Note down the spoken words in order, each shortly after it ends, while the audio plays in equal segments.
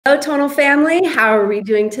Tonal family, how are we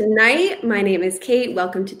doing tonight? My name is Kate.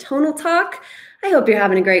 Welcome to Tonal Talk. I hope you're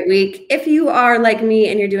having a great week. If you are like me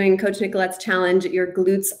and you're doing Coach Nicolette's challenge, your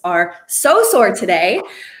glutes are so sore today.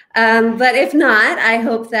 But if not, I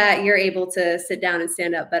hope that you're able to sit down and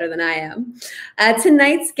stand up better than I am.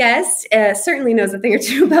 Tonight's guest certainly knows a thing or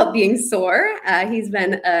two about being sore. He's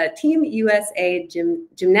been a Team USA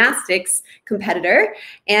gymnastics competitor,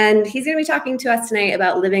 and he's going to be talking to us tonight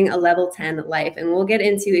about living a level 10 life. And we'll get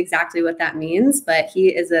into exactly what that means, but he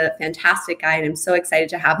is a fantastic guy, and I'm so excited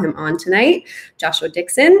to have him on tonight, Joshua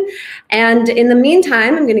Dixon. And in the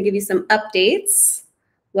meantime, I'm going to give you some updates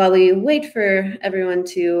while we wait for everyone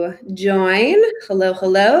to join. Hello,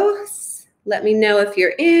 hello. Let me know if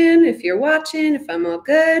you're in, if you're watching, if I'm all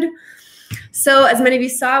good. So as many of you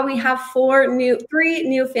saw, we have three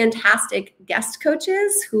new fantastic guest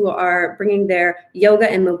coaches who are bringing their yoga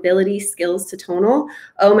and mobility skills to Tonal.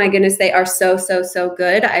 Oh my goodness, they are so, so, so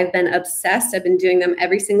good. I've been obsessed. I've been doing them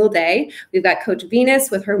every single day. We've got Coach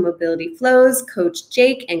Venus with her mobility flows, Coach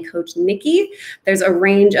Jake and Coach Nikki. There's a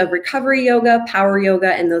range of recovery yoga, power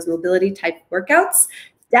yoga, and those mobility type workouts.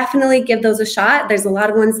 Definitely give those a shot. There's a lot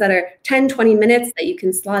of ones that are 10, 20 minutes that you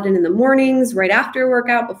can slot in the mornings, right after a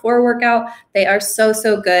workout, before a workout. They are so,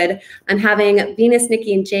 so good. I'm having Venus,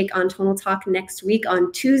 Nikki, and Jake on Tonal Talk next week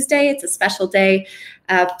on Tuesday. It's a special day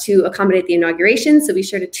to accommodate the inauguration. So be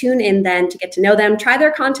sure to tune in then to get to know them. Try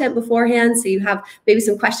their content beforehand so you have maybe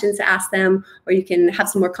some questions to ask them, or you can have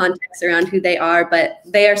some more context around who they are. But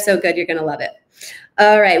they are so good. You're going to love it.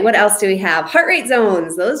 All right, what else do we have? Heart rate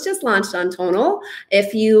zones. Those just launched on Tonal.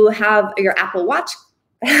 If you have your Apple Watch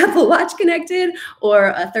connected or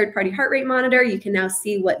a third-party heart rate monitor, you can now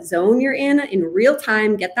see what zone you're in real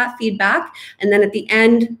time, get that feedback. And then at the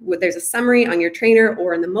end, there's a summary on your trainer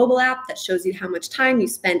or in the mobile app that shows you how much time you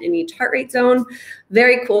spent in each heart rate zone.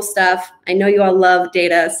 Very cool stuff. I know you all love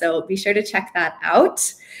data, so be sure to check that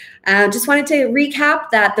out. Just wanted to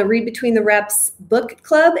recap that the Read Between the Reps book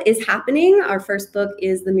club is happening. Our first book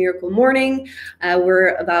is The Miracle Morning.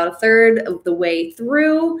 We're about a third of the way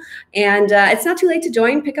through, and it's not too late to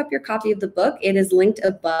join. Pick up your copy of the book. It is linked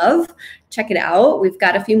above. Check it out. We've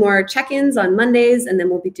got a few more check-ins on Mondays, and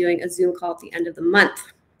then we'll be doing a Zoom call at the end of the month.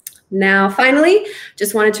 Now, finally,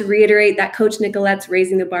 just wanted to reiterate that Coach Nicolette's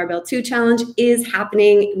Raising the Barbell 2 challenge is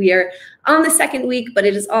happening. We are on the second week, but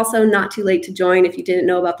it is also not too late to join if you didn't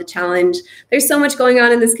know about the challenge. There's so much going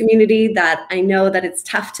on in this community that I know that it's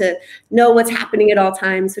tough to know what's happening at all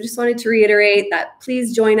times. So just wanted to reiterate that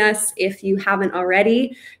please join us if you haven't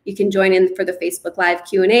already. You can join in for the Facebook Live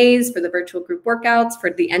Q&As, for the virtual group workouts,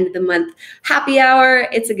 for the end of the month happy hour.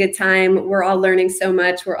 It's a good time. We're all learning so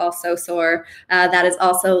much. We're all so sore. That is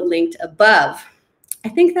also linked above. I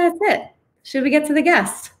think that's it. Should we get to the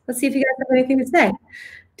guest? Let's see if you guys have anything to say.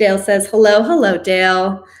 Dale says, hello, hello,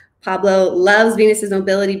 Dale. Pablo loves Venus's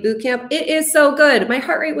mobility bootcamp. It is so good. My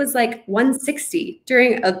heart rate was like 160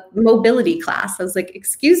 during a mobility class. I was like,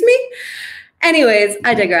 excuse me? Anyways,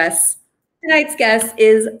 I digress. Tonight's guest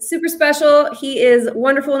is super special. He is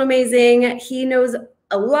wonderful and amazing. He knows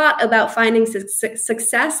a lot about finding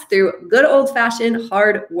success through good old-fashioned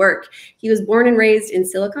hard work. He was born and raised in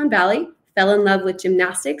Silicon Valley, fell in love with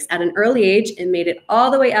gymnastics at an early age, and made it all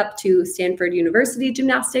the way up to Stanford University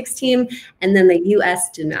gymnastics team and then the U.S.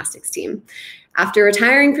 gymnastics team. After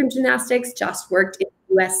retiring from gymnastics, Josh worked in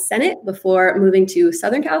the U.S. Senate before moving to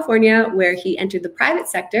Southern California, where he entered the private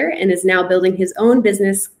sector and is now building his own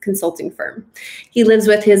business consulting firm. He lives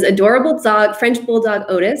with his adorable dog, French Bulldog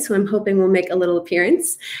Otis, who I'm hoping will make a little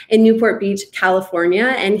appearance, in Newport Beach, California,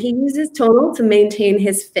 and he uses Tonal to maintain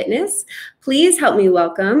his fitness. Please help me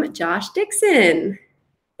welcome Josh Dixon.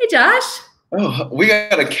 Hey, Josh. Oh, we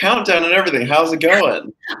got a countdown and everything. How's it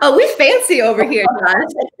going? Oh, we fancy over here, Josh.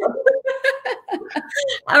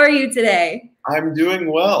 How are you today? I'm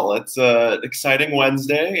doing well. It's an exciting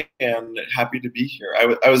Wednesday and happy to be here.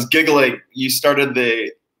 I was giggling. You started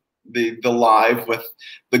the live with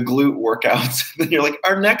the glute workouts. And you're like,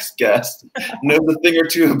 our next guest knows a thing or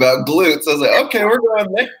two about glutes. I was like, okay, we're going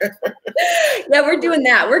there. Yeah, we're doing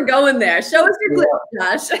that. We're going there. Show us your glutes,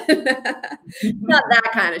 Josh. Not that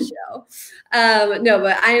kind of show. No,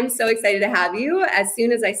 but I am so excited to have you. As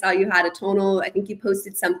soon as I saw you had a Tonal, I think you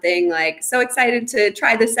posted something like, so excited to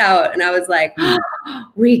try this out. And I was like, oh,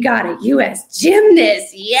 we got a U.S.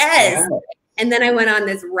 gymnast. Yes. Yeah. And then I went on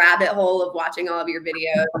this rabbit hole of watching all of your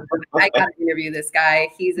videos. I got to interview this guy.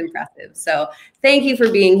 He's impressive. So thank you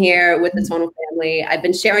for being here with the Tonal family. I've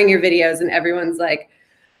been sharing your videos and everyone's like,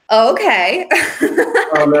 oh, okay.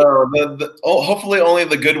 Oh, no. Hopefully only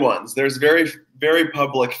the good ones. There's very, very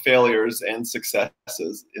public failures and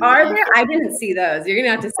successes. Are there? I didn't see those. You're going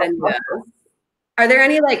to have to send those. Are there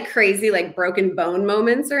any like crazy, like broken bone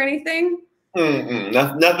moments or anything?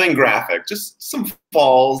 Nothing graphic, just some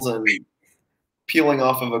falls and peeling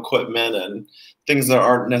off of equipment and things that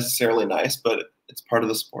aren't necessarily nice, but it's part of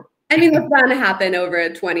the sport. I mean, that's bound to happen over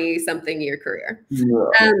a 20-something year career.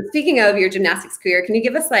 Yeah. Speaking of your gymnastics career, can you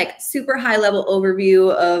give us like super high level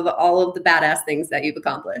overview of all of the badass things that you've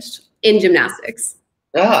accomplished in gymnastics?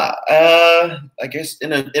 I guess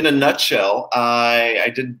in a nutshell,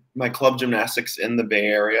 I did my club gymnastics in the Bay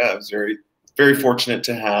Area. I was very fortunate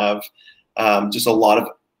to have just a lot of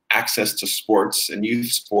access to sports and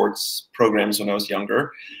youth sports programs when I was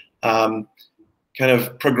younger. Kind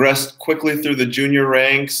of progressed quickly through the junior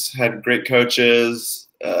ranks, had great coaches,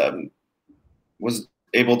 was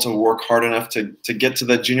able to work hard enough to get to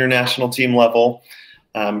the junior national team level.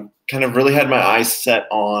 Kind of really had my eyes set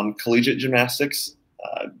on collegiate gymnastics.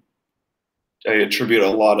 I attribute a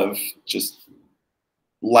lot of just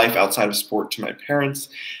life outside of sport to my parents.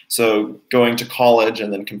 So going to college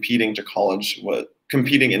and then competing in college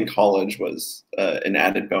was an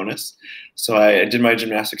added bonus. So I did my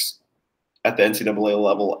gymnastics at the NCAA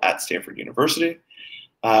level at Stanford University.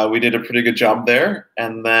 We did a pretty good job there,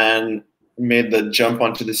 and then made the jump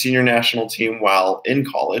onto the senior national team while in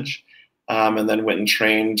college, and then went and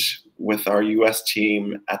trained with our U.S.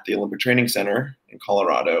 team at the Olympic Training Center in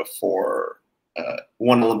Colorado for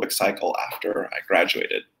one Olympic cycle after I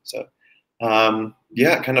graduated. So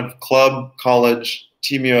yeah, kind of club, college,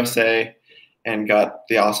 Team USA, and got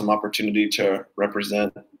the awesome opportunity to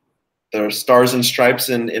represent the Stars and Stripes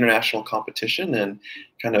in international competition and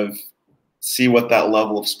kind of see what that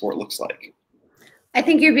level of sport looks like. I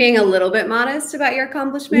think you're being a little bit modest about your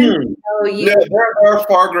accomplishments. No, there are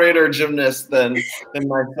far greater gymnasts than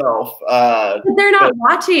myself. But they're not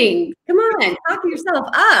watching. Come on, talk yourself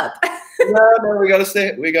up. No, we gotta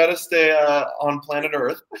stay on planet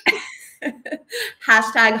Earth.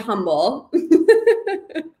 Hashtag humble.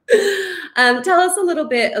 Tell us a little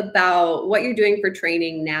bit about what you're doing for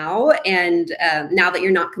training now, and now that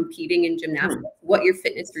you're not competing in gymnastics, what your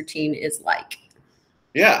fitness routine is like.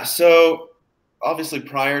 Yeah, so obviously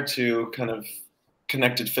prior to kind of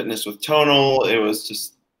connected fitness with Tonal, it was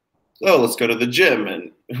just, oh, let's go to the gym.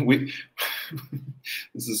 And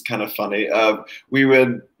this is kind of funny.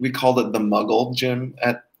 We called it the Muggle gym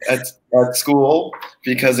at school,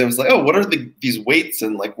 because it was like, oh, what are these weights?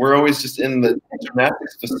 And like, we're always just in the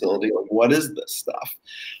gymnastics facility. Like, what is this stuff?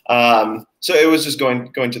 So it was just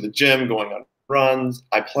going to the gym, going on runs.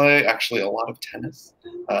 I play actually a lot of tennis.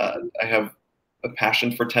 I have a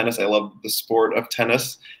passion for tennis. I love the sport of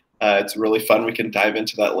tennis. It's really fun. We can dive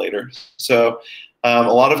into that later. So a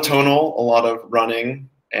lot of Tonal, a lot of running,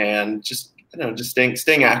 and just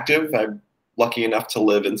staying active. I'm lucky enough to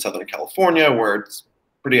live in Southern California, where it's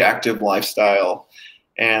pretty active lifestyle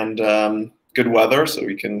and good weather, so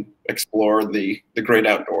we can explore the great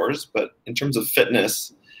outdoors. But in terms of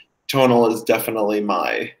fitness, Tonal is definitely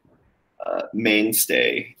my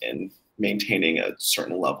mainstay in maintaining a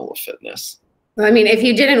certain level of fitness. I mean, if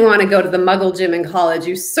you didn't want to go to the Muggle gym in college,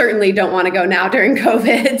 you certainly don't want to go now during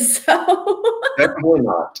COVID. So definitely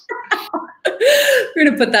not. We're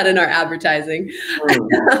going to put that in our advertising.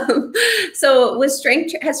 So has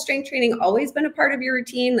strength training always been a part of your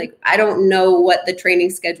routine? Like, I don't know what the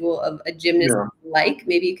training schedule of a gymnast is like.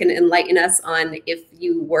 Maybe you can enlighten us on if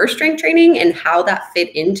you were strength training and how that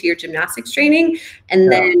fit into your gymnastics training, and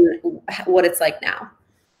then what it's like now.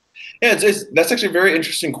 Yeah, that's actually a very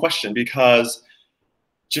interesting question, because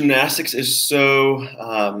gymnastics is so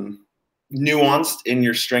nuanced in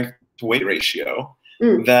your strength to weight ratio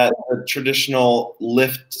that the traditional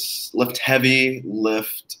lift heavy,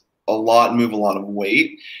 lift a lot, move a lot of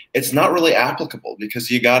weight, it's not really applicable, because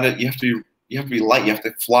you have to be light, you have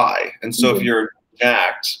to fly. And so if you're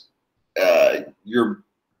jacked,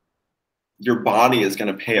 your body is going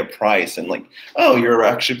to pay a price, and like, oh, you're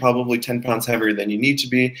actually probably 10 pounds heavier than you need to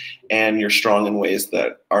be, and you're strong in ways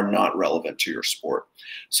that are not relevant to your sport.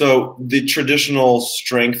 So the traditional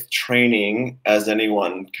strength training, as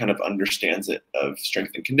anyone kind of understands it, of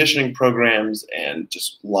strength and conditioning programs and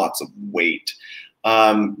just lots of weight,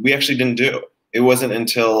 we actually didn't do. It wasn't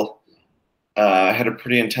until I had a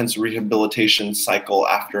pretty intense rehabilitation cycle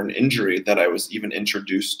after an injury that I was even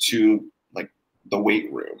introduced to the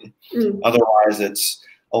weight room. Otherwise, it's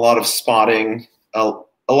a lot of spotting, a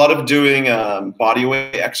lot of doing body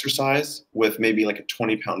weight exercise with maybe like a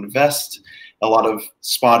 20-pound vest, a lot of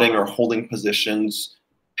spotting or holding positions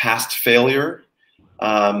past failure.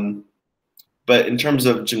 But in terms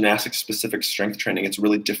of gymnastics specific strength training, it's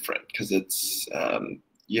really different, because it's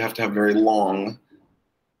you have to have very long,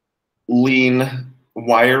 lean,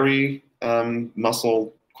 wiry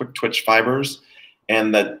muscle, quick twitch fibers.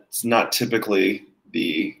 and that's not typically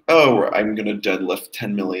the, oh, I'm going to deadlift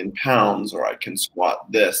 10 million pounds or I can squat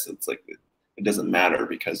this. It's like it doesn't matter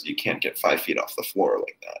because you can't get 5 feet off the floor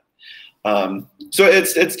like that. So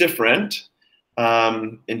it's different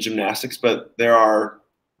in gymnastics, but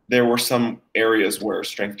there were some areas where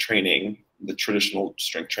strength training, the traditional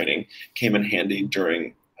strength training, came in handy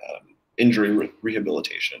during injury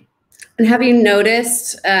rehabilitation. And have you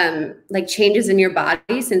noticed like changes in your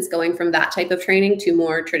body since going from that type of training to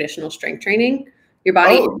more traditional strength training? Your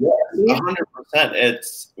body? Oh, yes, 100%.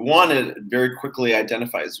 It's one, it very quickly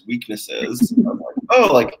identifies weaknesses. I'm like,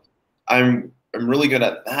 oh, like I'm really good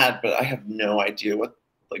at that, but I have no idea what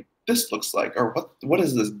like this looks like, or what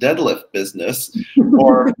is this deadlift business,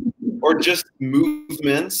 or just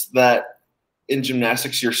movements that in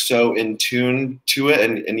gymnastics you're so in tune to it,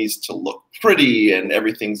 and it needs to look pretty and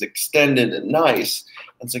everything's extended and nice.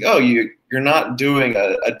 And it's like, oh, you're not doing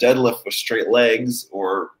a deadlift with straight legs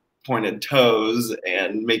or pointed toes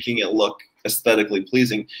and making it look aesthetically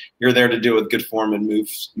pleasing. You're there to do it with good form and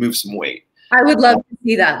move some weight. I would love to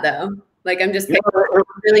see that though. Like I'm just picturing a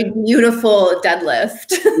really beautiful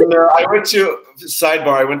deadlift. I went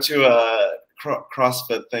to a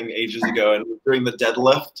CrossFit thing ages ago and doing the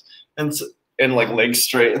deadlift and like legs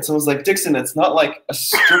straight. And someone was like, Dixon, it's not like a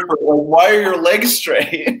stripper. Like, why are your legs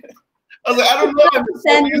straight? I was like, I don't know. I'm just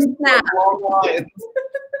so used to long lines.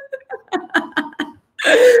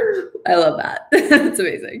 I love that. That's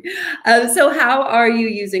amazing. So how are you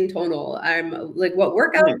using Tonal? Like, what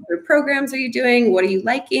workouts or programs are you doing? What are you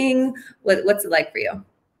liking? What's it like for you?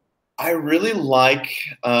 I really like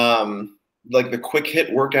the quick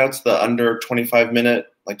hit workouts, the under 25-minute,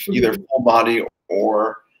 like either full body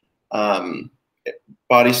or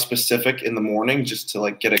body specific in the morning, just to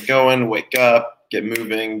like get it going, wake up, get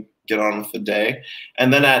moving, get on with the day.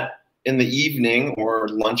 And then in the evening or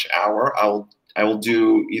lunch hour, I will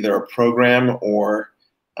do either a program or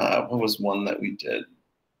what was one that we did?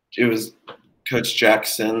 It was Coach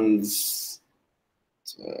Jackson's.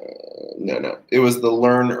 No. It was the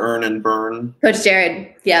Learn, Earn, and Burn. Coach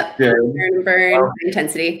Jared. Yep. Learn and Burn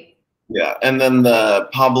intensity. Yeah, and then the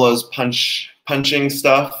Pablo's punching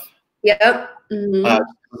stuff. Yep. Mm-hmm. I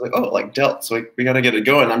was like, oh, like delts. So we got to get it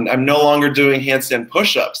going. I'm no longer doing handstand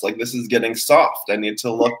push-ups. Like this is getting soft. I need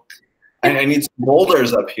to look. I need some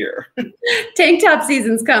boulders up here. Tank top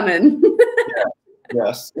season's coming.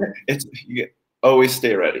 Yes. Always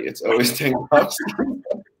stay ready. It's always tank tops.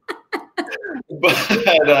 But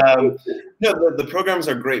no, the programs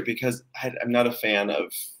are great because I'm not a fan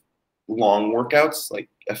of long workouts, like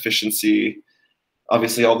efficiency.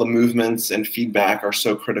 Obviously, all the movements and feedback are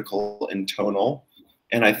so critical in Tonal.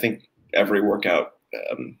 And I think every workout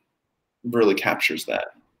really captures that.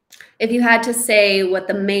 If you had to say what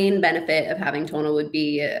the main benefit of having Tonal would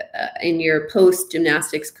be in your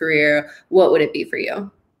post-gymnastics career, what would it be for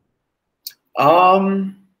you?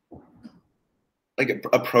 Like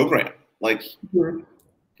a program. Like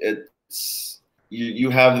it's you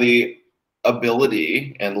have the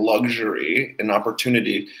ability and luxury and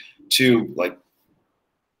opportunity to like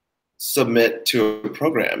submit to a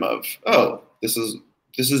program of, oh, this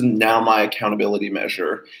is now my accountability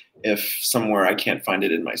measure. If somewhere I can't find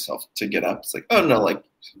it in myself to get up, it's like, oh no, like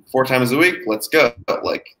 4 times a week, let's go.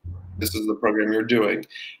 Like this is the program you're doing.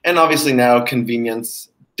 And obviously now convenience,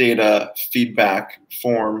 data, feedback,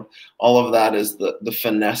 form, all of that is the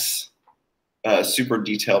finesse, super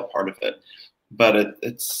detailed part of it. But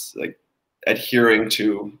it's like adhering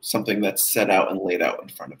to something that's set out and laid out in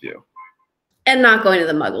front of you. And not going to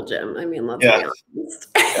the Muggle gym. I mean, let's be honest.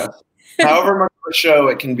 Yes. However much of a show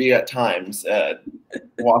it can be at times,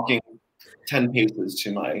 walking 10 paces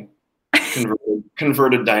to my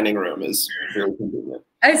converted dining room is very convenient.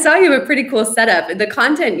 I saw you have a pretty cool setup. The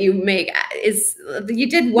content you make you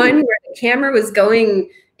did one where the camera was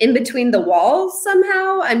going in between the walls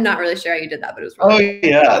somehow. I'm not really sure how you did that, but it was really cool.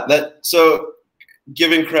 Yeah. So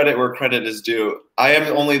giving credit where credit is due. I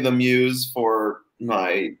am only the muse for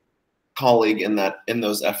my colleague in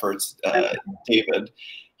those efforts, David.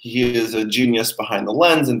 He is a genius behind the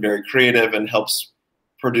lens and very creative and helps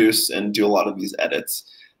produce and do a lot of these edits.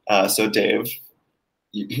 So Dave,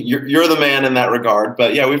 you're the man in that regard.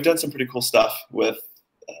 But yeah, we've done some pretty cool stuff with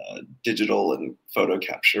digital and photo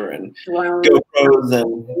capture and GoPros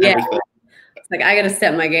and everything. It's like, I got to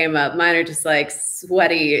step my game up. Mine are just like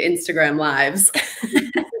sweaty Instagram lives.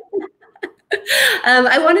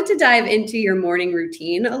 I wanted to dive into your morning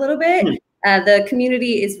routine a little bit. The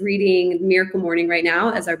community is reading Miracle Morning right now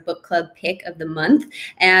as our book club pick of the month.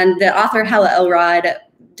 And the author, Hala Elrod,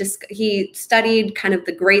 he studied kind of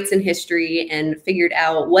the greats in history and figured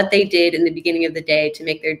out what they did in the beginning of the day to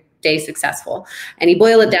make their day successful. And he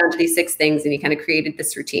boiled it down to these 6 things, and he kind of created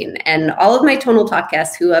this routine. And all of my Tonal Talk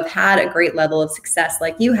guests who have had a great level of success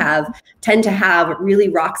like you have tend to have really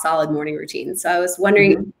rock solid morning routines. So I was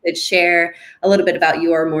wondering if you could share a little bit about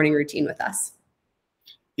your morning routine with us.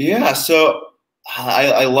 Yeah, so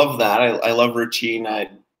I love that. I love routine.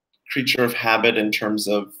 Creature of habit in terms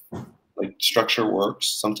of like structure works.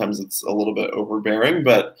 Sometimes it's a little bit overbearing,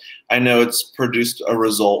 but I know it's produced a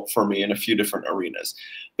result for me in a few different arenas.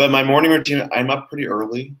 But my morning routine, I'm up pretty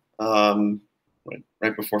early,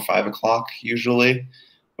 right before 5 o'clock usually,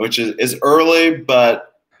 which is early,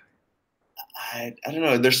 but I don't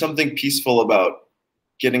know. There's something peaceful about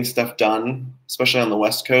getting stuff done, especially on the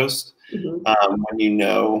West Coast, when you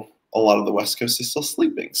know a lot of the West Coast is still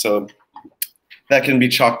sleeping. So that can be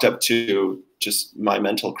chalked up to just my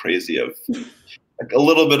mental crazy of like a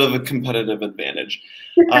little bit of a competitive advantage.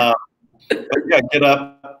 But yeah, get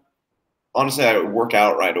up. Honestly, I work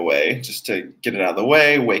out right away just to get it out of the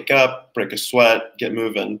way, wake up, break a sweat, get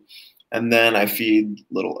moving. And then I feed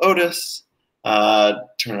little Otis,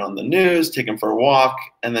 turn on the news, take him for a walk.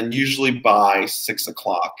 And then usually by 6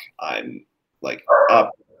 o'clock, I'm like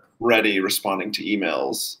up, ready, responding to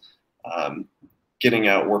emails, getting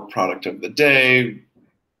out work product of the day,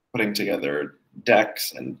 putting together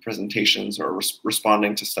decks and presentations, or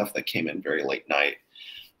responding to stuff that came in very late night.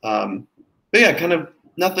 But yeah, kind of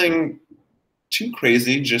nothing too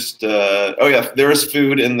crazy. Just oh yeah, there is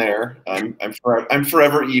food in there. I'm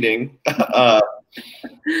forever eating.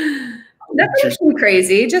 Nothing too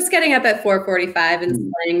crazy. Just getting up at 4:45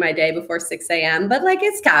 and starting my day before 6 a.m. But like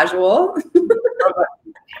it's casual.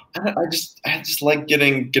 I just like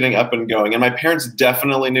getting up and going. And my parents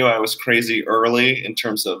definitely knew I was crazy early in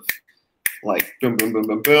terms of like boom, boom,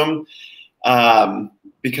 boom, boom, boom.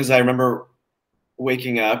 Because I remember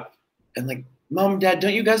waking up and like, Mom, Dad,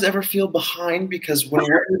 don't you guys ever feel behind? Because when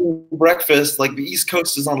we're eating breakfast, like the East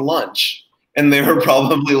Coast is on lunch. And they were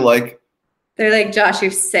probably like, they're like, Josh,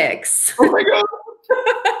 you're 6. Oh my God.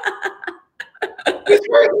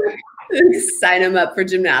 Sign them up for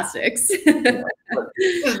gymnastics.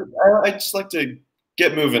 I just like to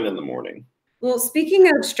get moving in the morning. Well, speaking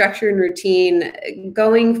of structure and routine,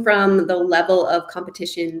 going from the level of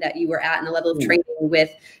competition that you were at and the level of training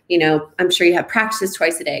with, I'm sure you have practices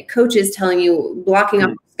twice a day, coaches telling you, blocking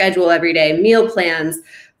up schedule every day, meal plans,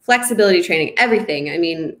 flexibility training, everything. I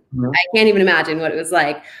mean, I can't even imagine what it was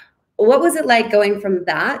like. What was it like going from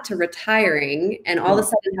that to retiring and all of a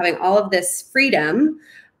sudden having all of this freedom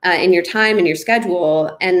in your time and your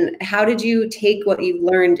schedule? And how did you take what you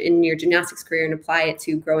learned in your gymnastics career and apply it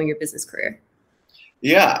to growing your business career?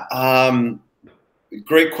 Yeah,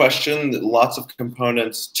 great question. Lots of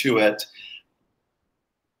components to it.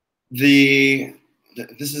 This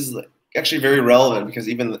is actually very relevant because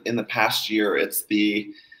even in the past year, it's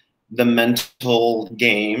the mental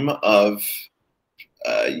game of,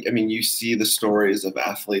 you see the stories of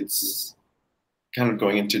athletes kind of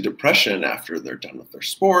going into depression after they're done with their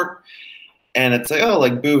sport. And it's like, oh,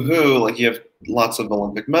 like boo-hoo, like you have lots of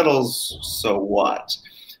Olympic medals, so what?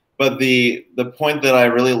 But the point that I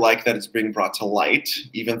really like that it's being brought to light,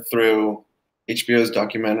 even through HBO's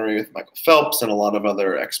documentary with Michael Phelps and a lot of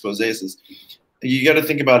other exposés, is you got to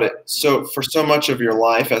think about it. So for so much of your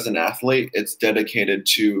life as an athlete, it's dedicated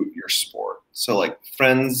to your sport. So like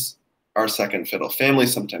friends are second fiddle, family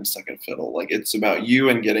sometimes second fiddle. Like it's about you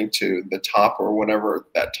and getting to the top or whatever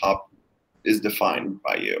that top is defined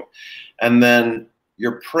by you. And then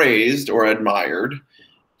you're praised or admired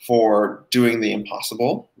for doing the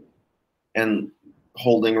impossible and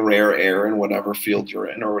holding rare air in whatever field you're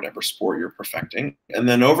in or whatever sport you're perfecting. And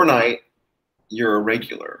then overnight, you're a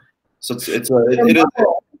regular. So it's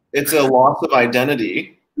a loss of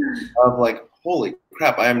identity of like, holy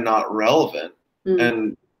crap, I am not relevant.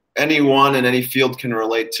 And anyone in any field can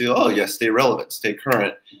relate to, oh yeah, stay relevant, stay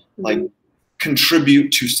current, like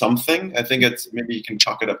contribute to something. I think it's, maybe you can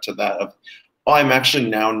chalk it up to that of, oh, I'm actually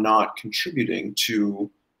now not contributing to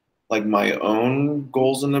like my own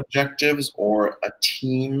goals and objectives or a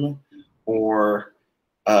team or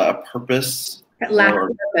a purpose. Lack of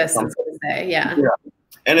purpose, I was going to say, yeah.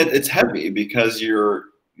 And it's heavy because your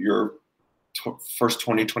first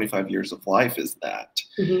 20, 25 years of life is that.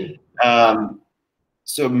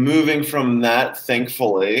 So moving from that,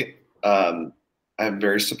 thankfully, I have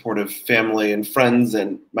very supportive family and friends,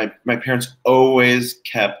 and my parents always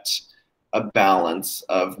kept a balance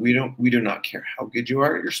of we do not care how good you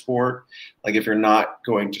are at your sport. Like if you're not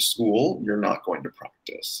going to school, you're not going to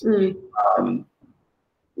practice.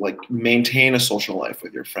 like maintain a social life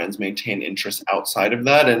with your friends, maintain interests outside of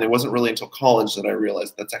that. And it wasn't really until college that I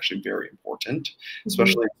realized that's actually very important,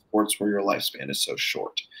 especially in sports where your lifespan is so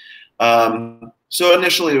short. So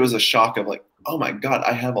initially it was a shock of like, oh my God,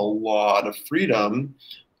 I have a lot of freedom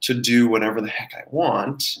to do whatever the heck I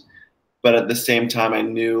want. But at the same time, I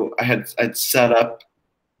knew I'd set up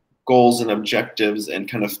goals and objectives and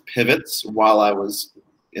kind of pivots while I was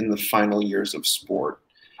in the final years of sport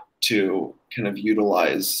to kind of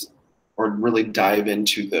utilize or really dive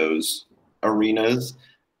into those arenas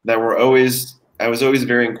that I was always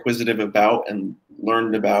very inquisitive about and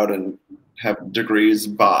learned about and have degrees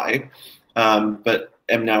by, but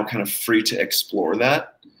am now kind of free to explore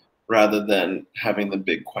that rather than having the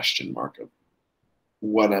big question mark of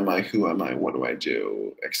what am I, who am I, what do I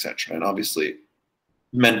do, etc. And obviously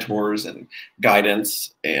mentors and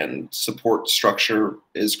guidance and support structure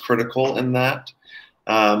is critical in that.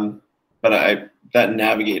 But that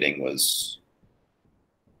navigating was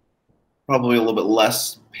probably a little bit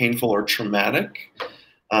less painful or traumatic,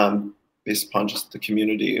 based upon just the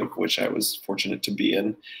community of which I was fortunate to be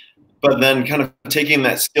in. But then kind of taking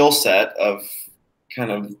that skill set of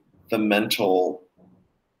kind of the mental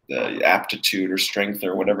aptitude or strength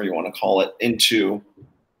or whatever you want to call it into,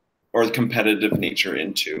 or the competitive nature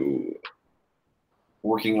into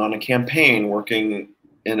working on a campaign, working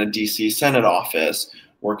in a DC Senate office,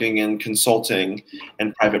 working in consulting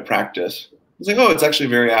and private practice. It's like, oh, it's actually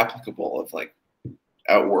very applicable of like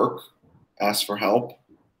outwork, ask for help,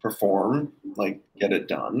 perform, like get it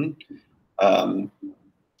done, kind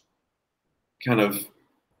of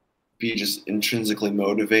be just intrinsically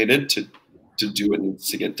motivated to do what needs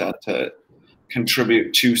to get done to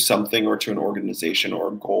contribute to something or to an organization or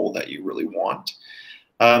a goal that you really want.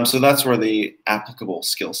 So that's where the applicable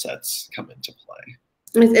skill sets come into play.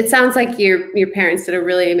 It sounds like your parents did a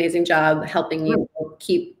really amazing job helping you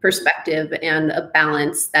keep perspective and a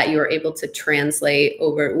balance that you were able to translate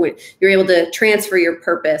over. You're able to transfer your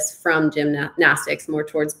purpose from gymnastics more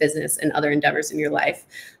towards business and other endeavors in your life.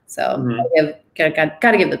 So got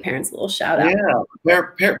to give the parents a little shout out. Yeah,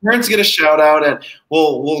 parents get a shout out, and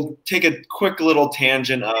we'll take a quick little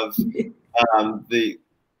tangent of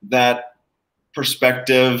that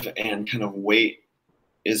perspective and kind of weight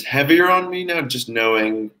is heavier on me now, just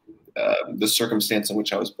knowing the circumstance in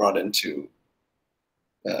which I was brought into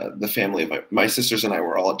the family of my sisters and I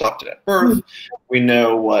were all adopted at birth. We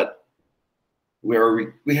know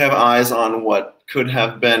we have eyes on what could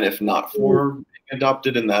have been if not for being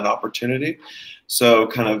adopted in that opportunity. So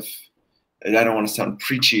kind of, I don't want to sound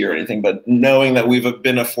preachy or anything, but knowing that we've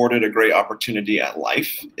been afforded a great opportunity at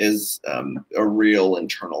life is a real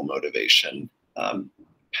internal motivation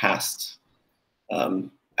past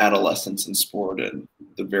adolescence and sport and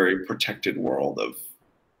the very protected world of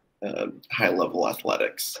high-level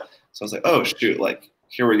athletics. So I was like, oh shoot, like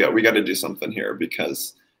here we go. We got to do something here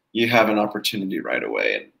because you have an opportunity right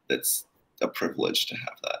away, and it's a privilege to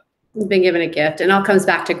have that. You've been given a gift, and it all comes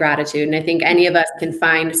back to gratitude. And I think any of us can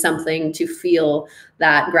find something to feel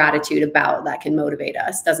that gratitude about that can motivate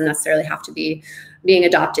us. Doesn't necessarily have to be being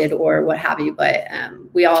adopted or what have you, but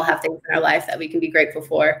we all have things in our life that we can be grateful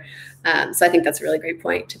for. So I think that's a really great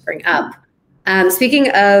point to bring up. Speaking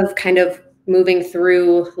of kind of moving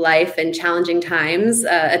through life and challenging times,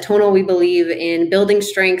 at Tonal, we believe in building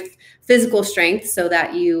strength, physical strength, so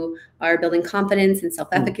that you are building confidence and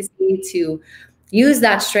self-efficacy to use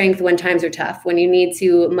that strength when times are tough, when you need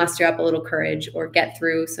to muster up a little courage or get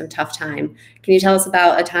through some tough time. Can you tell us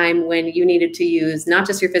about a time when you needed to use not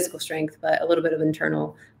just your physical strength, but a little bit of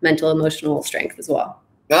internal, mental, emotional strength as well?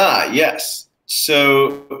 Yes.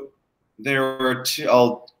 So there were two,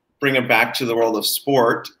 I'll bring it back to the world of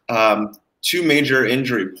sport, two major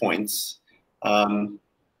injury points. One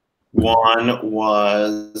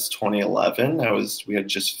was 2011. I had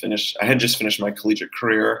just finished my collegiate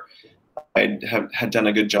career. I had done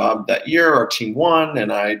a good job that year. Our team won,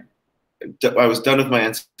 and I was done with my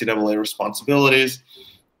NCAA responsibilities.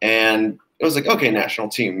 And it was like, okay, national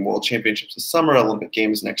team, world championships this summer, Olympic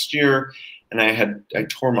Games next year. And I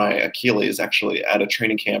tore my Achilles actually at a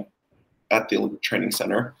training camp at the Olympic Training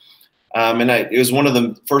Center. And it was one of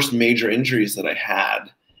the first major injuries that I had.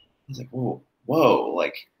 I was like, whoa,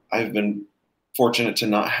 like I've been fortunate to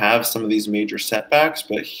not have some of these major setbacks,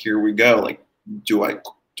 but here we go. Like, do I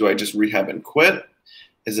just rehab and quit?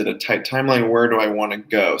 Is it a tight timeline? Where do I want to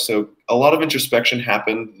go? So a lot of introspection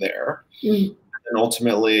happened there. And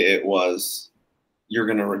ultimately it was, you're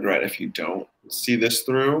going to regret if you don't see this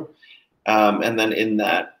through. And then in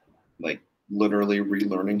that, like literally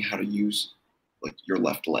relearning how to use like your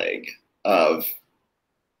left leg of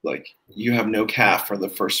like you have no calf for the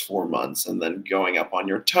first 4 months, and then going up on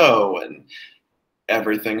your toe and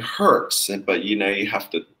everything hurts, but you have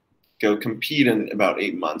to go compete in about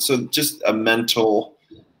 8 months. So just a mental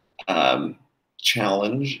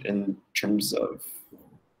challenge in terms of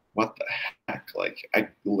what the heck, like I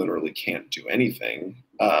literally can't do anything.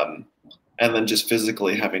 And then just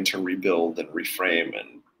physically having to rebuild and reframe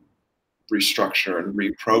and restructure and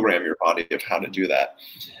reprogram your body of how to do that.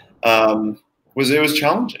 It was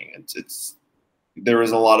challenging. There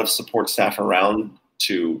was a lot of support staff around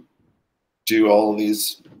to do all of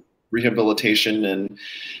these rehabilitation and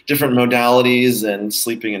different modalities and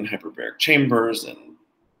sleeping in hyperbaric chambers and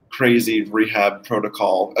crazy rehab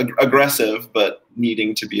protocol, aggressive, but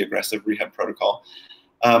needing to be aggressive rehab protocol.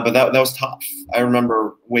 But that was tough. I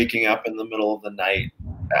remember waking up in the middle of the night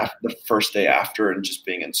after the first day after and just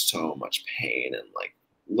being in so much pain and like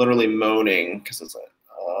literally moaning because it's like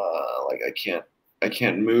I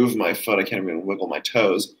can't move my foot. I can't even wiggle my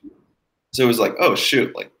toes. So it was like, oh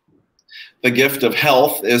shoot, like the gift of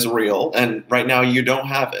health is real, and right now you don't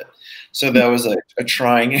have it. So that was a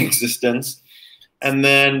trying existence. And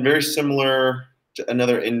then very similar to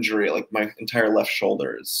another injury, like my entire left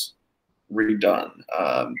shoulder is redone.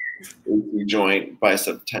 Joint,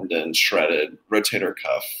 bicep tendon shredded, rotator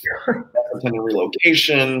cuff, tendon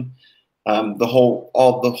relocation, the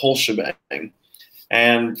whole shebang.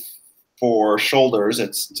 And for shoulders,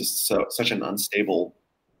 it's just such an unstable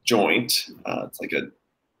joint. It's like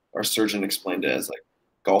our surgeon explained it as like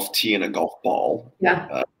golf tee and a golf ball.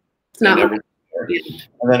 Yeah, it's not.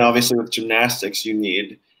 And then obviously with gymnastics, you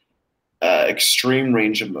need extreme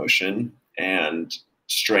range of motion and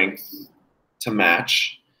strength to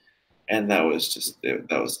match. And that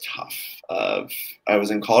was tough. I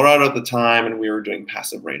was in Colorado at the time, and we were doing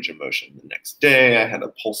passive range of motion. The next day, I had a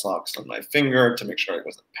pulse ox on my finger to make sure I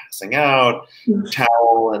wasn't passing out.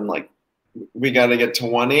 Towel, and like, we got to get to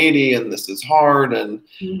 180, and this is hard. And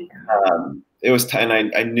it was, and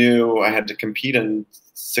I knew I had to compete in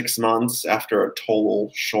 6 months after a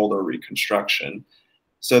total shoulder reconstruction.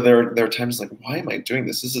 So there are times like, why am I doing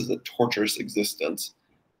this? This is a torturous existence.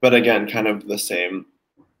 But again, kind of the same.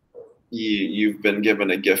 You've been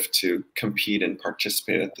given a gift to compete and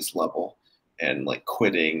participate at this level, and like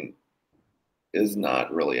quitting is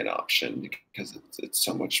not really an option because it's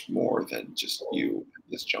so much more than just you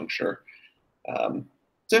at this juncture.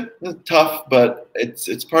 It's tough, but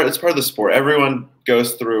it's part of the sport. Everyone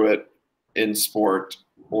goes through it in sport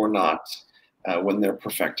or not when they're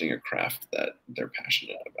perfecting a craft that they're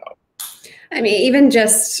passionate about. I mean, even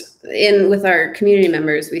just with our community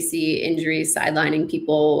members, we see injuries sidelining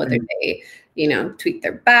people, whether they, tweak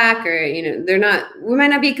their back or, we might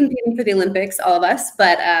not be competing for the Olympics, all of us,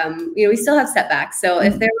 but, we still have setbacks. So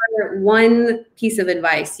if there were one piece of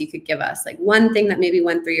advice you could give us, like one thing that maybe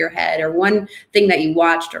went through your head or one thing that you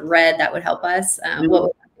watched or read that would help us, what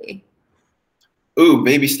would that be? Ooh,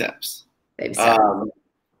 baby steps. Baby steps.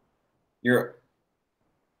 You're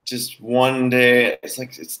just one day,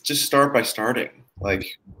 it's just start by starting.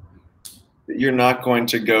 Like, you're not going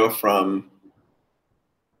to go from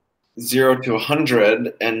 0 to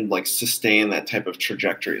 100 and like sustain that type of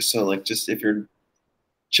trajectory. So like, just if you're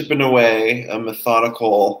chipping away, a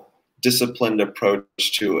methodical, disciplined approach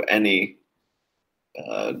to any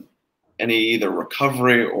either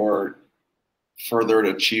recovery or furthered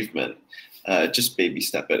achievement, just baby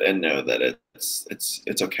step it and know that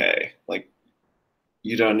it's okay. Like,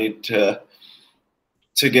 you don't need to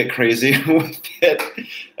get crazy with it.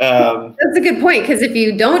 That's a good point, because if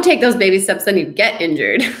you don't take those baby steps, then you get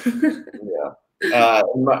injured. Yeah.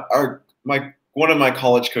 One of my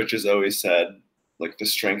college coaches always said, like, the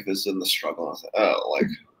strength is in the struggle. I was like, oh,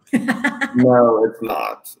 like, no, it's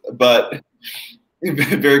not. But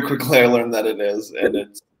very quickly I learned that it is, and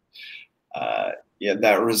it's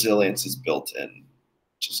that resilience is built in,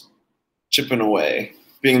 just chipping away,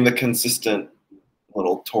 being the consistent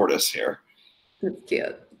little tortoise here. That's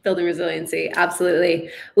cute. Building resiliency. Absolutely.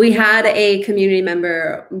 We had a community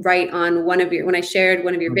member write on when I shared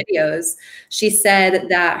one of your videos, she said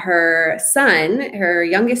that her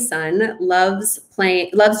youngest son, loves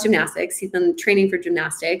gymnastics. He's been training for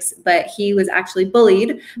gymnastics, but he was actually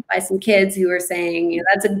bullied by some kids who were saying,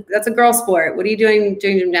 that's a girl sport. What are you doing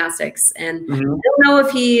gymnastics? And I don't know if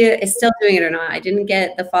he is still doing it or not. I didn't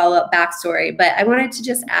get the follow-up backstory, but I wanted to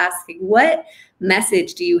just ask, what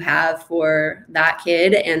message do you have for that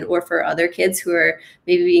kid or for other kids who are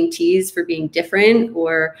maybe being teased for being different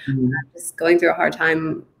or just going through a hard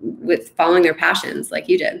time with following their passions like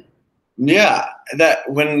you did? Yeah,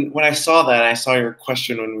 that when I saw that, I saw your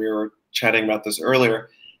question when we were chatting about this earlier.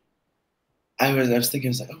 was thinking,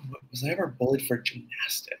 I was like, oh, was I ever bullied for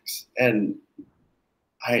gymnastics? And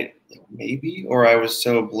maybe, or I was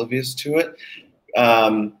so oblivious to it.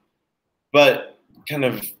 But kind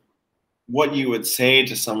of what you would say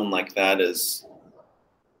to someone like that is,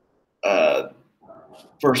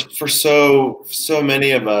 for so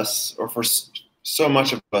many of us, or for so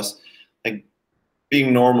much of us, like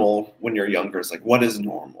being normal when you're younger is like, what is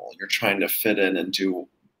normal? You're trying to fit in and do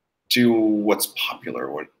what's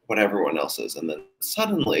popular, what everyone else is, and then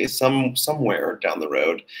suddenly, somewhere down the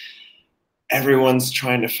road, everyone's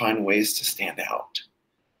trying to find ways to stand out,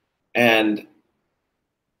 and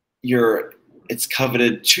it's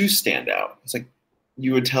coveted to stand out. It's like I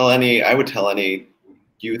would tell any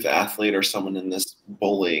youth athlete or someone in this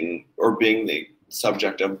bullying or being the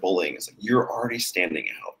subject of bullying, is like, you're already standing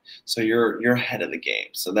out, so you're ahead of the game.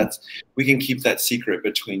 So we can keep that secret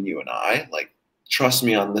between you and I. Like, trust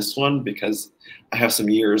me on this one because I have some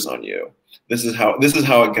years on you. This is how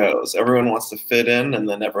it goes. Everyone wants to fit in, and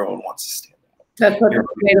then everyone wants to stand out.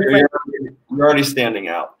 You're already standing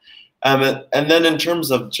out. And then in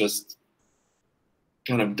terms of just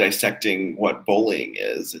kind of dissecting what bullying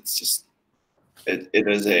is, it's just it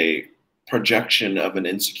is a projection of an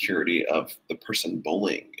insecurity of the person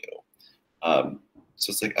bullying you. So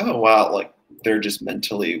it's like, oh wow, like they're just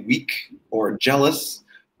mentally weak or jealous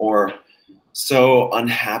or so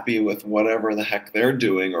unhappy with whatever the heck they're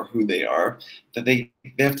doing or who they are that they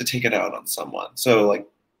have to take it out on someone. So like,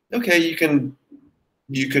 okay, you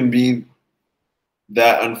can be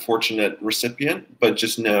that unfortunate recipient, but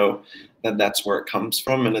just know that that's where it comes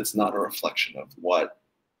from, and it's not a reflection of what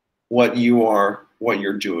you are, what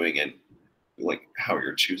you're doing, and like how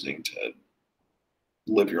you're choosing to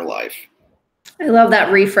live your life. I love that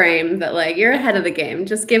reframe that like you're ahead of the game.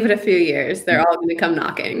 Just give it a few years. They're all going to come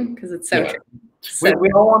knocking because it's so true. So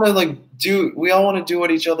we all want to do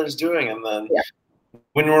what each other's doing, and then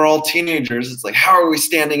when we're all teenagers, it's like, how are we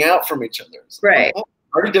standing out from each other? Like, right. Oh,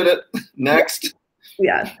 already did it. Next.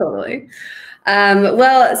 Yeah, totally.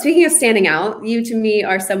 Well, speaking of standing out, you to me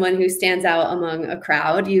are someone who stands out among a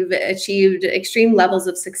crowd. You've achieved extreme levels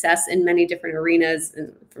of success in many different arenas,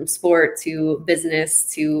 from sport to business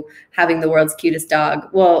to having the world's cutest dog.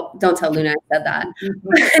 Well, don't tell Luna I said that.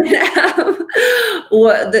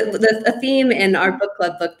 The theme in our book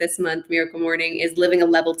club book this month, Miracle Morning, is living a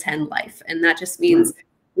level 10 life. And that just means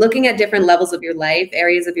looking at different levels of your life,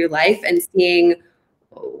 areas of your life, and seeing,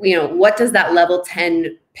 what does that level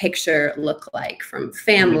 10 picture look like, from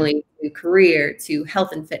family to career to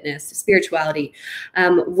health and fitness to spirituality.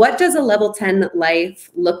 What does a level 10 life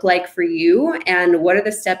look like for you? And what are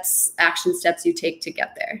the action steps you take to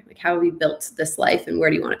get there? Like, how have you built this life and where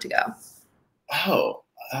do you want it to go? Oh,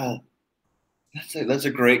 that's a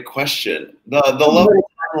great question. The level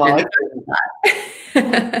 10 life.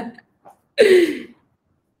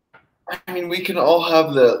 I mean, we can all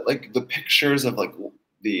have the pictures of like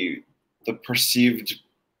the perceived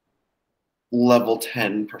level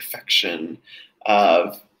 10 perfection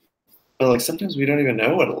of, but like sometimes we don't even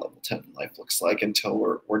know what a level 10 life looks like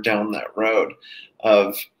until we're down that road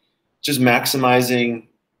of just maximizing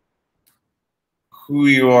who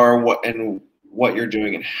you are, what you're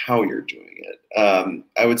doing and how you're doing it.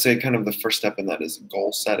 I would say kind of the first step in that is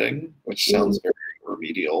goal setting, which sounds very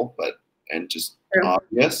remedial, and just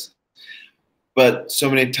obvious. But so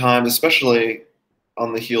many times, especially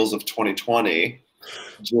on the heels of 2020,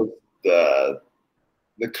 just the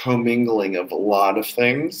commingling of a lot of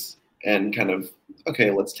things and kind of,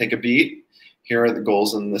 okay, let's take a beat. Here are the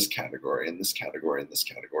goals in this category, in this category, in this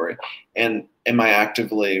category. And am I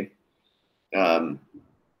actively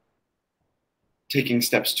taking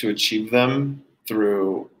steps to achieve them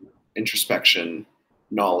through introspection,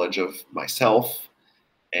 knowledge of myself,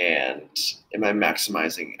 and am I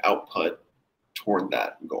maximizing output toward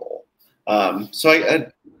that goal? So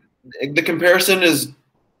the comparison is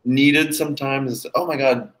needed sometimes. Oh my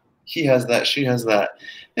God, he has that, she has that.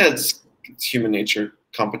 Yeah, it's human nature,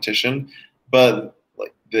 competition, but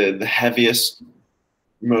like the heaviest,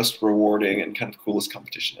 most rewarding and kind of coolest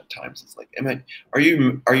competition at times is like, are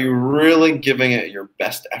you really giving it your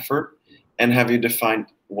best effort, and have you defined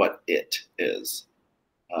what it is?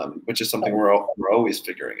 Which is something we're always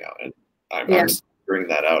figuring out, and I'm figuring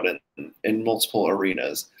that out in multiple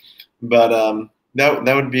arenas. But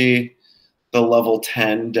that would be the level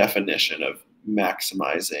 10 definition of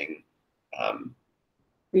maximizing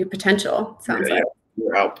your potential. Sounds like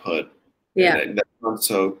your output. Yeah, and that sounds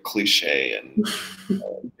so cliche and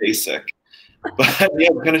basic, but yeah,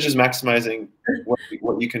 kind of just maximizing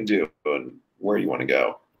what you can do and where you want to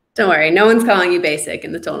go. Don't worry, no one's calling you basic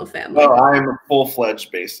in the Tonal family. Oh, I'm a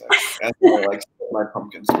full-fledged basic. That's why I like my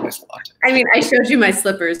pumpkin spice latte. I mean, I showed you my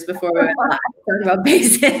slippers before we went live. Talking about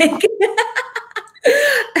basic.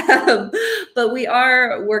 But we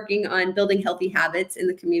are working on building healthy habits in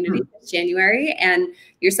the community this January. And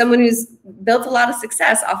you're someone who's built a lot of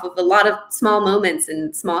success off of a lot of small moments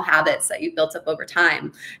and small habits that you've built up over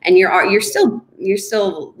time. And you're still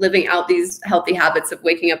living out these healthy habits of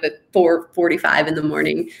waking up at 4:45 in the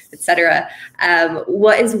morning, etc.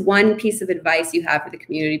 What is one piece of advice you have for the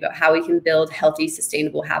community about how we can build healthy,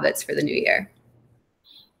 sustainable habits for the new year?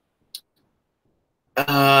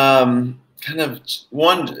 Kind of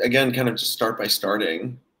just start by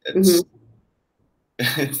starting. It's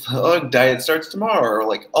diet starts tomorrow, or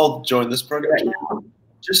like I'll join this program tomorrow.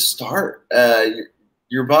 Just start.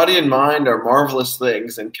 Your body and mind are marvelous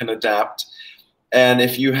things and can adapt. And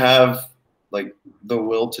if you have like the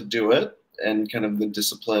will to do it and kind of the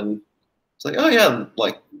discipline, it's like, oh yeah,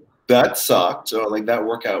 like that sucked, or like that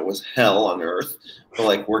workout was hell on earth, but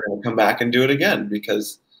like we're gonna come back and do it again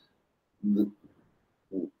because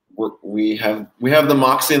we have the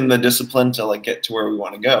moxie and the discipline to like get to where we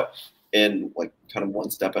want to go in like kind of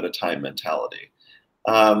one step at a time mentality.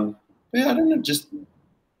 Yeah, I don't know, just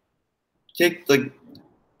take like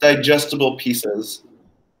digestible pieces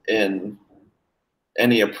in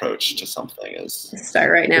any approach to something is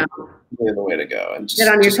start right now. Really the way to go, and just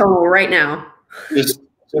get on your Tonal right now. The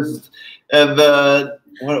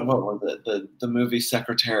what was it? The movie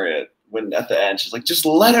Secretariat. When at the end she's like, just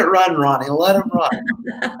let it run, Ronnie, let him run.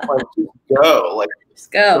 Like, just go. Like,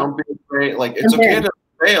 just go. Don't be afraid. Like, it's okay to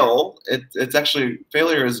fail. It's actually,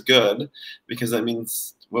 failure is good because that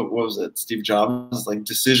means, what was it? Steve Jobs, like,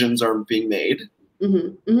 decisions are being made.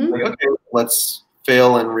 Like, okay, let's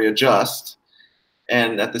fail and readjust.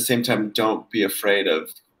 And at the same time, don't be afraid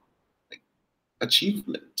of like,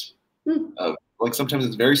 achievement. Like, sometimes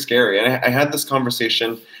it's very scary. And I had this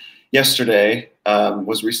conversation yesterday,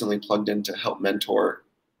 was recently plugged in to help mentor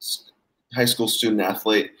high school student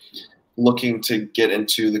athlete looking to get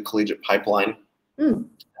into the collegiate pipeline. And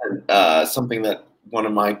something that one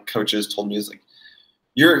of my coaches told me is like,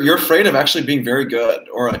 you're afraid of actually being very good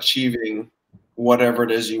or achieving whatever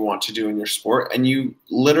it is you want to do in your sport, and you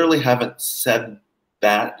literally haven't said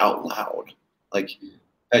that out loud, like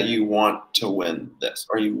that you want to win this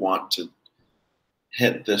or you want to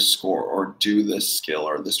hit this score or do this skill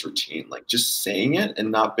or this routine. Like, just saying it and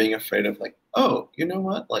not being afraid of like, oh, you know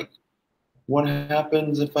what? Like, what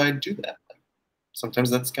happens if I do that? Like, sometimes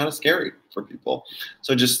that's kind of scary for people.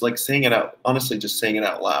 So just like saying it out, honestly, just saying it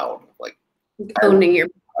out loud, like owning your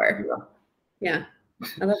power. Yeah.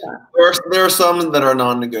 I love that. There are some that are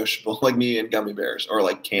non-negotiable, like me and gummy bears or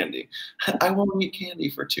like candy. I won't eat candy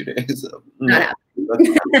for 2 days. No.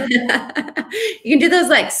 You can do those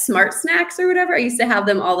like smart snacks or whatever. I used to have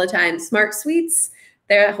them all the time. Smart sweets.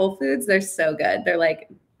 They're at Whole Foods. They're so good. They're like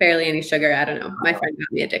barely any sugar. I don't know. My friend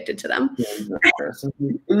got me addicted to them.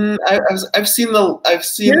 I've seen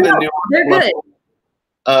the new level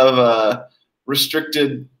of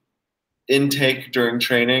restricted intake during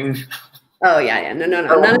training. Oh yeah. No.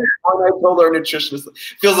 I told our nutritionist,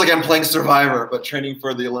 feels like I'm playing Survivor, but training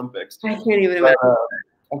for the Olympics. I can't even imagine.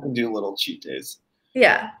 I can do little cheat days.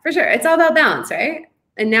 Yeah, for sure. It's all about balance, right?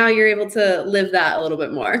 And now you're able to live that a little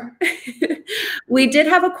bit more. We did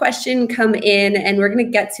have a question come in and we're going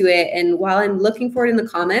to get to it. And while I'm looking for it in the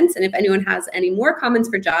comments, and if anyone has any more comments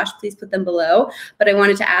for Josh, please put them below. But I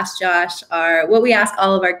wanted to ask Josh what we ask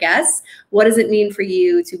all of our guests. What does it mean for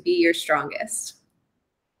you to be your strongest?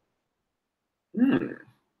 This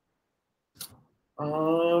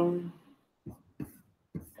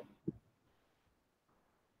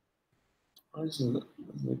is a good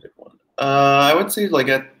one. I would say like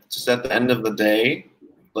just at the end of the day,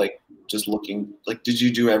 like just looking, like, did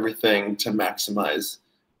you do everything to maximize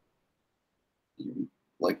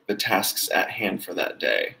like the tasks at hand for that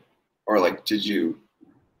day? Or like,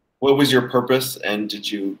 what was your purpose, and did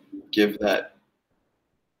you give that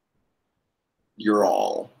your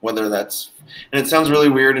all? Whether that's, and it sounds really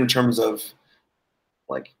weird in terms of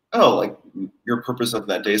like, oh, like your purpose of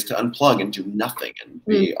that day is to unplug and do nothing and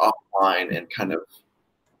be offline and kind of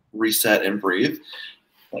reset and breathe.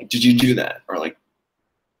 Like, did you do that? Or like,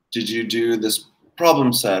 did you do this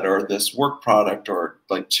problem set or this work product or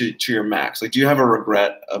like to your max? Like, do you have a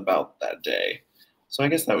regret about that day? So I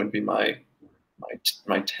guess that would be my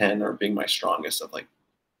 10, or being my strongest, of like,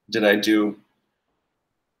 did I do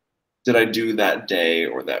that day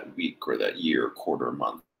or that week or that year, quarter,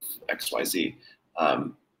 month, XYZ,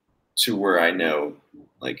 to where I know,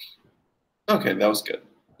 like, okay, that was good.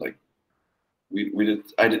 Like,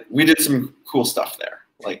 we did some cool stuff there.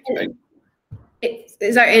 Like,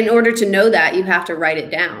 in order to know that, you have to write it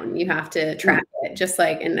down. You have to track it, just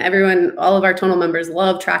like, and all of our Tonal members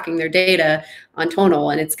love tracking their data on Tonal.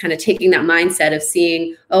 And it's kind of taking that mindset of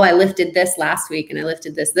seeing, oh, I lifted this last week and I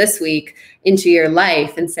lifted this week into your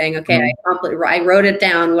life and saying, okay, I wrote it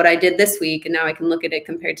down what I did this week. And now I can look at it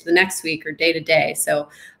compared to the next week or day to day. So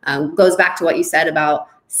goes back to what you said about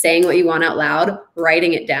saying what you want out loud,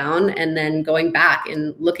 writing it down, and then going back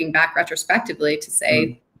and looking back retrospectively to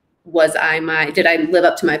say, did I live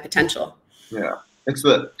up to my potential? Yeah. It's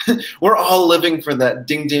we're all living for that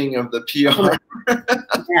ding ding of the PR.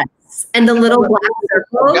 Yes. And the little black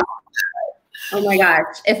circle. Oh my gosh.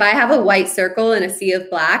 If I have a white circle in a sea of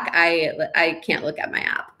black, I can't look at my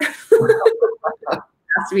app.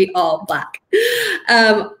 It has to be all black.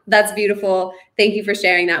 That's beautiful. Thank you for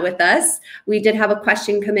sharing that with us. We did have a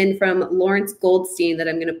question come in from Lawrence Goldstein that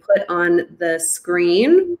I'm going to put on the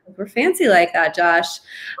screen. We're fancy like that, Josh.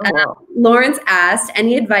 Oh, wow. Lawrence asked,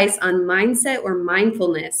 any advice on mindset or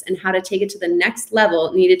mindfulness and how to take it to the next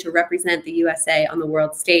level needed to represent the USA on the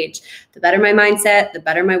world stage? The better my mindset, the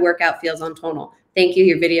better my workout feels on Tonal. Thank you.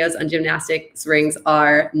 Your videos on gymnastics rings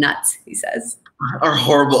are nuts, he says. Are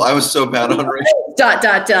horrible. I was so bad on rings. ...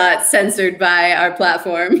 Censored by our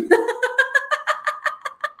platform.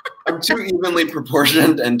 I'm too evenly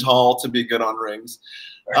proportioned and tall to be good on rings.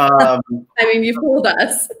 I mean, you fooled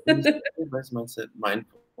us. Advice, mindset,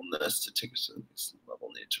 mindfulness to take us to the next level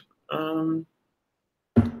nature.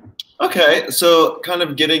 Okay, so kind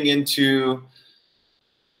of getting into,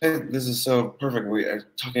 this is so perfect. We are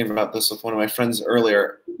talking about this with one of my friends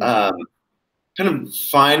earlier. Kind of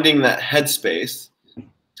finding that headspace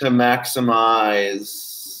to maximize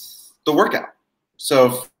the workout.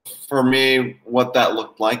 So for me, what that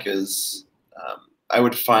looked like is I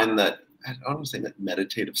would find that, I don't want to say that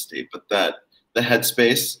meditative state, but that the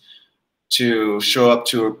headspace to show up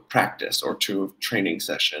to a practice or to a training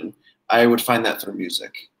session, I would find that through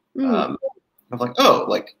music. I'm like, oh,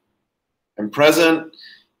 like I'm present.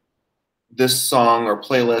 This song or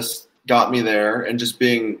playlist got me there, and just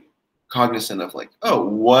being cognizant of like, oh,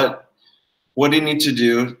 what do you need to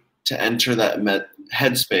do to enter that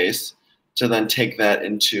headspace to then take that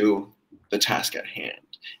into the task at hand?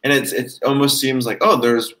 And it almost seems like, oh,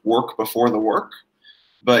 there's work before the work,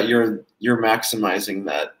 but you're maximizing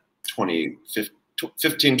that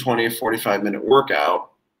 15, 20, 45-minute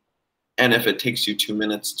workout. And if it takes you 2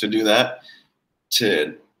 minutes to do that,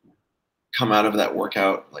 to come out of that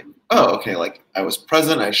workout like, oh, okay, like I was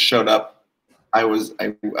present, I showed up, I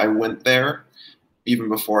went there even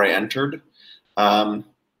before I entered. And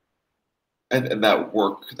that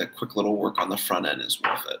quick little work on the front end is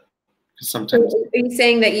worth it. Sometimes. Are you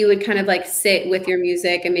saying that you would kind of like sit with your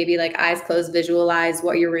music and maybe like eyes closed, visualize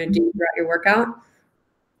what you're going to do throughout your workout?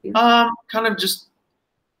 Kind of just,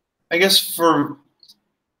 I guess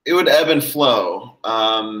it would ebb and flow.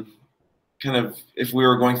 Kind of if we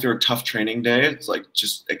were going through a tough training day, it's like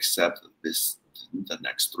just accept that the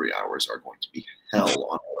next 3 hours are going to be hell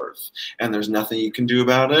on earth, and there's nothing you can do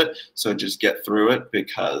about it. So just get through it,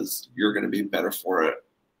 because you're going to be better for it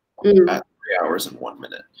at 3 hours and 1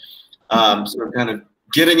 minute. So kind of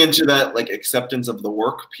getting into that like acceptance of the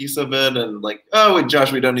work piece of it, and like, oh, wait,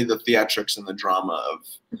 Josh, we don't need the theatrics and the drama of.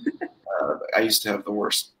 I used to have the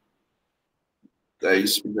worst. I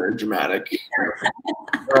used to be very dramatic.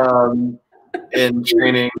 In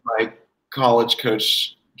training, my college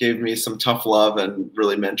coach gave me some tough love and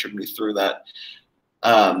really mentored me through that.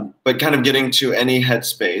 But kind of getting to any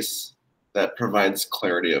headspace that provides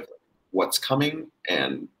clarity of what's coming,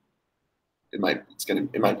 and it might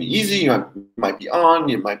be easy, you might be on,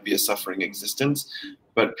 it might be a suffering existence,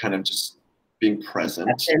 but kind of just being present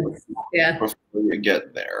before you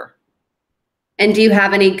get there. And do you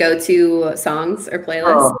have any go-to songs or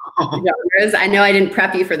playlists? Genres? I know I didn't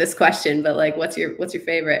prep you for this question, but like, what's your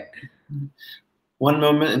favorite? One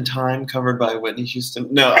Moment in Time, covered by Whitney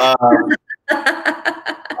Houston. No,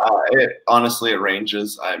 honestly, it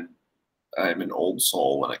ranges. I'm an old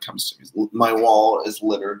soul when it comes to music. My wall is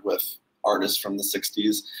littered with artists from the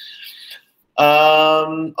 60s.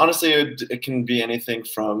 Honestly, it can be anything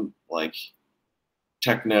from like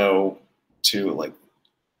techno to like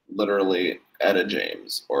literally Etta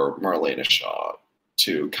James or Marlena Shaw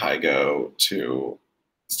to Kygo to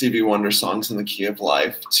Stevie Wonder songs in the key of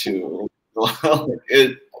life to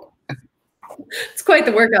it's quite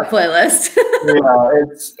the workout playlist. Yeah,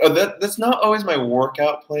 that's not always my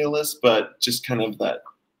workout playlist, but just kind of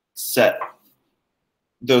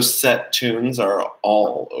those set tunes are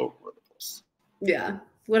all over the place. Yeah,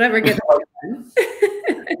 whatever gets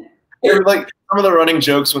like some of the running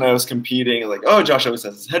jokes when I was competing, like, oh, Josh always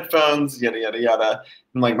has his headphones, yada yada yada,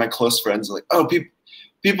 and like my close friends are like, oh,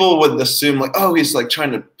 people would assume like, oh, he's like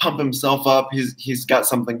trying to pump himself up, he's got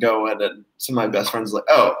something going, and some of my best friends are like,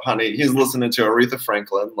 oh, honey, he's listening to Aretha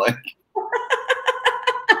Franklin, like.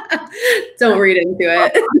 Don't read into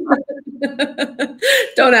it.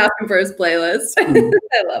 Don't ask him for his playlist.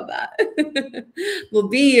 I love that. Well,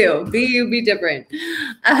 be you, be different.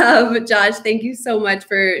 Josh, thank you so much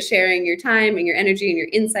for sharing your time and your energy and your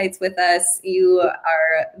insights with us. You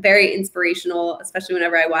are very inspirational, especially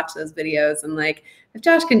whenever I watch those videos. And like, if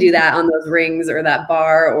Josh can do that on those rings or that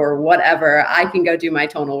bar or whatever, I can go do my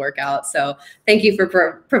tonal workout. So thank you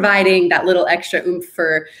for providing that little extra oomph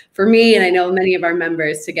for me, and I know many of our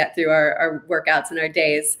members, to get through our workouts and our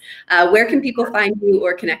days. Where can people find you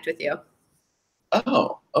or connect with you?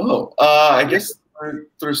 I guess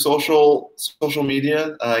through social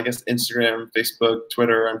media. I guess Instagram, Facebook,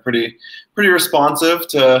 Twitter. I'm pretty responsive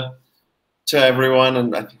to everyone,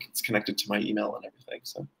 and I think it's connected to my email and everything.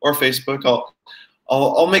 So, or Facebook.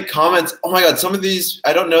 I'll make comments. Oh my God, some of these,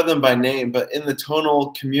 I don't know them by name, but in the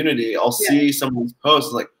tonal community, I'll see someone's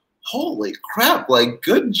post like, holy crap, like,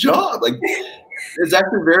 good job. Like, it's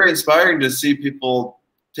actually very inspiring to see people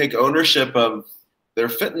take ownership of their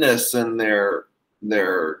fitness and their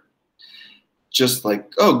just like,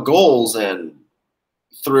 oh, goals, and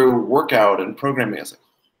through workout and programming. I was like,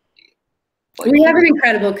 we have an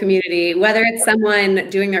incredible community, whether it's someone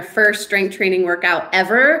doing their first strength training workout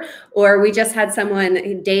ever, or we just had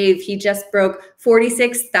someone, Dave, he just broke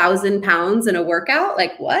 46,000 pounds in a workout.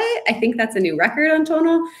 Like, what? I think that's a new record on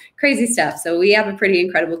Tonal. Crazy stuff. So we have a pretty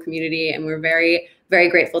incredible community, and we're very, very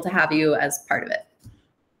grateful to have you as part of it.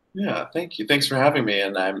 Yeah, thank you. Thanks for having me.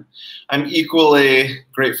 And I'm equally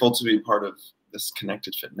grateful to be part of this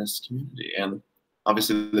connected fitness community, and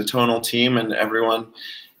obviously the Tonal team and everyone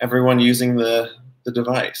using the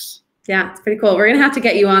device. Yeah, it's pretty cool. We're gonna have to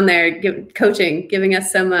get you on there, giving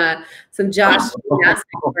us some Josh gymnastics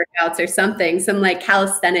workouts or something, some like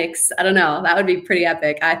calisthenics. I don't know. That would be pretty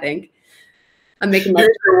epic, I think. I'm making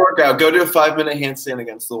Here's your workout. Go do a 5-minute handstand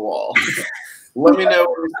against the wall. Let me know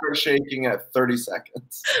when we start shaking at 30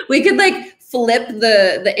 seconds. We could like flip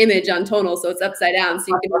the image on Tonal so it's upside down, so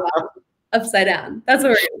you can walk upside down. That's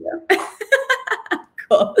what we're gonna do.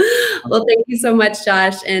 Cool. Well, thank you so much,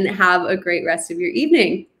 Josh, and have a great rest of your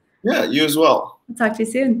evening. Yeah, you as well. I'll talk to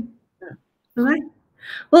you soon. Yeah. Bye.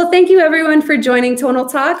 Well, thank you everyone for joining Tonal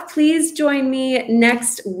Talk. Please join me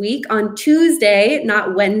next week on Tuesday,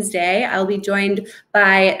 not Wednesday. I'll be joined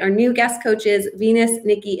by our new guest coaches, Venus,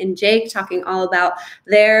 Nikki, and Jake, talking all about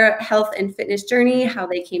their health and fitness journey, how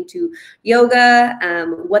they came to yoga,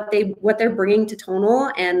 what they're bringing to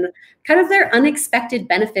Tonal, and kind of their unexpected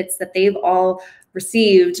benefits that they've all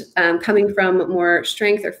received coming from more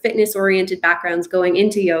strength or fitness oriented backgrounds going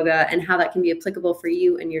into yoga, and how that can be applicable for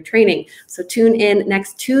you and your training. So tune in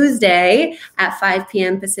next Tuesday at 5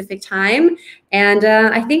 p.m. Pacific time. And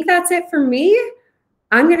I think that's it for me.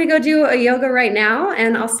 I'm going to go do a yoga right now,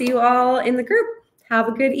 and I'll see you all in the group. Have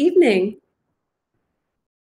a good evening.